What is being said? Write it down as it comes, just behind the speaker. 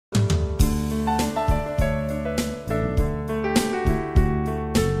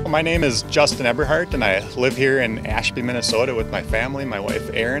My name is Justin Eberhardt, and I live here in Ashby, Minnesota with my family, my wife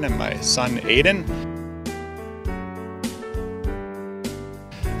Erin and my son Aiden.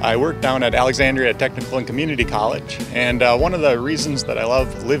 I work down at Alexandria Technical and Community College, and one of the reasons that I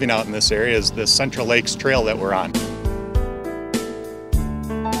love living out in this area is the Central Lakes Trail that we're on.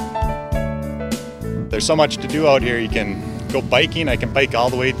 There's so much to do out here. You can go biking. I can bike all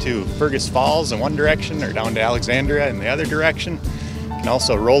the way to Fergus Falls in one direction or down to Alexandria in the other direction. You can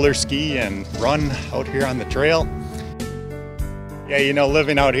also roller ski and run out here on the trail. Yeah, you know,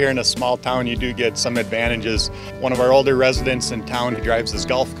 living out here in a small town, you do get some advantages. One of our older residents in town who drives his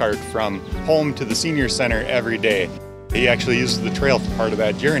golf cart from home to the senior center every day. He actually uses the trail for part of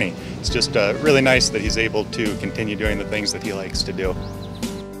that journey. It's just really nice that he's able to continue doing the things that he likes to do.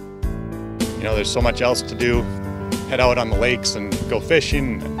 You know, there's so much else to do. Head out on the lakes and go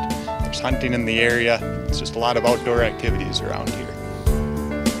fishing, and there's hunting in the area. It's just a lot of outdoor activities around here.